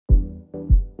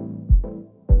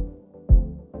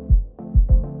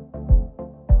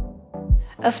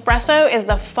Espresso is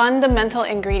the fundamental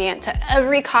ingredient to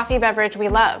every coffee beverage we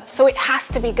love, so it has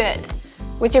to be good.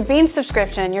 With your Beanz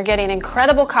subscription, you're getting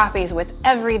incredible coffees with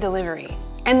every delivery,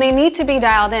 and they need to be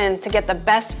dialed in to get the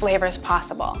best flavors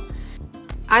possible.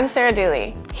 I'm Sarah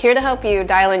Dooley, here to help you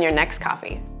dial in your next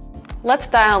coffee. Let's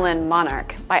dial in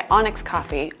Monarch by Onyx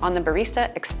Coffee on the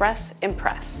Barista Express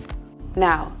Impress.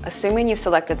 Now, assuming you've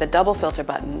selected the double filter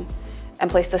button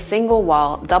and placed a single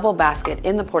wall double basket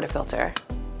in the portafilter,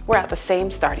 we're at the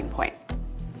same starting point.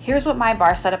 Here's what my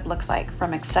bar setup looks like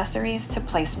from accessories to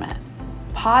placement.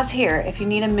 Pause here if you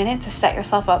need a minute to set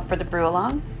yourself up for the brew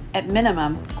along. At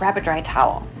minimum, grab a dry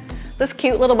towel. This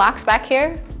cute little box back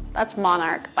here, that's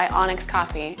Monarch by Onyx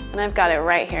Coffee, and I've got it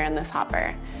right here in this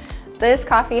hopper. This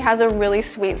coffee has a really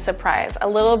sweet surprise, a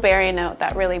little berry note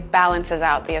that really balances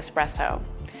out the espresso.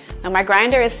 Now my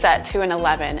grinder is set to an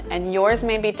 11 and yours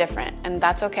may be different, and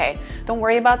that's okay. Don't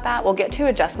worry about that, we'll get to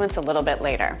adjustments a little bit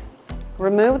later.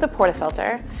 Remove the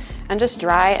portafilter and just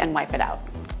dry and wipe it out.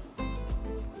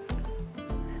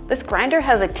 This grinder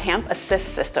has a tamp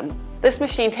assist system. This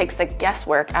machine takes the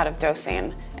guesswork out of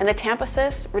dosing, and the tamp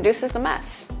assist reduces the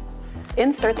mess.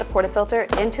 Insert the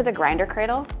portafilter into the grinder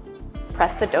cradle,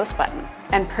 press the dose button,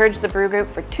 and purge the brew group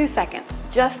for 2 seconds,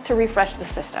 just to refresh the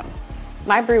system.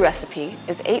 My brew recipe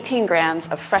is 18 grams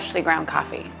of freshly ground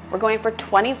coffee. We're going for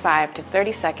 25 to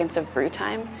 30 seconds of brew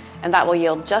time, and that will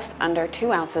yield just under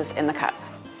 2 ounces in the cup.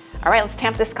 All right, let's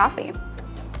tamp this coffee.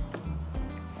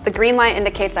 The green light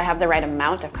indicates I have the right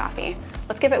amount of coffee.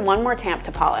 Let's give it one more tamp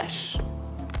to polish.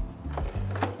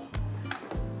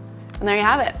 And there you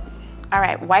have it. All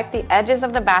right, wipe the edges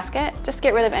of the basket. Just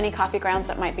get rid of any coffee grounds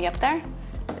that might be up there.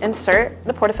 Insert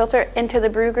the portafilter into the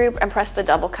brew group and press the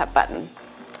double cup button.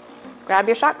 Grab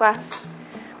your shot glass.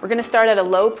 We're gonna start at a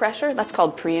low pressure, that's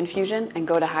called pre-infusion, and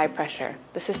go to high pressure.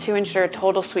 This is to ensure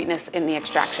total sweetness in the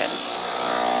extraction.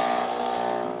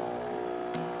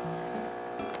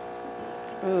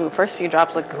 Ooh, first few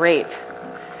drops look great.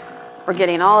 We're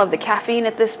getting all of the caffeine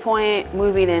at this point,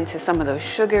 moving into some of those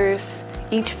sugars.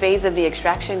 Each phase of the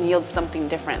extraction yields something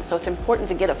different, so it's important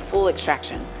to get a full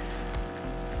extraction.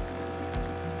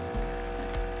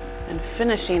 And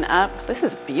finishing up, this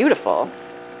is beautiful.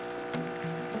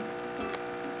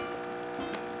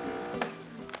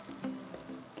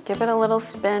 Give it a little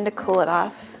spin to cool it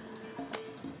off.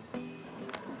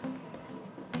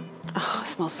 Oh, it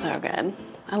smells so good.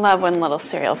 I love when little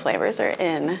cereal flavors are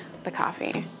in the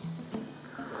coffee.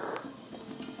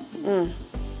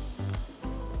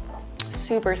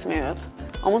 Super smooth,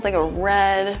 almost like a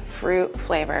red fruit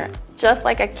flavor, just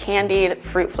like a candied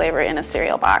fruit flavor in a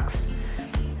cereal box.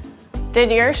 Did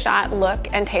your shot look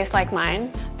and taste like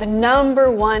mine? The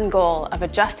 #1 goal of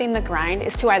adjusting the grind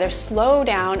is to either slow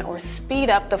down or speed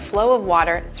up the flow of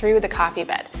water through the coffee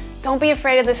bed. Don't be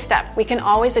afraid of this step, we can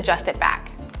always adjust it back.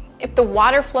 If the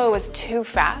water flow is too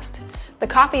fast, the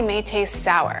coffee may taste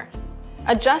sour.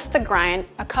 Adjust the grind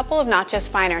a couple of notches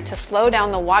finer to slow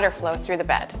down the water flow through the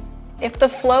bed. If the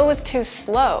flow is too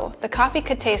slow, the coffee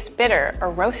could taste bitter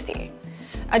or roasty.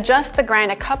 Adjust the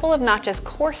grind a couple of notches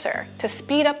coarser to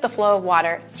speed up the flow of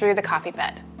water through the coffee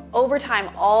bed. Over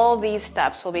time, all these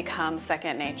steps will become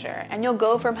second nature, and you'll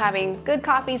go from having good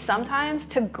coffee sometimes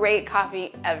to great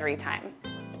coffee every time.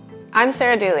 I'm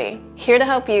Sarah Dooley, here to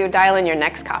help you dial in your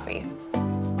next coffee.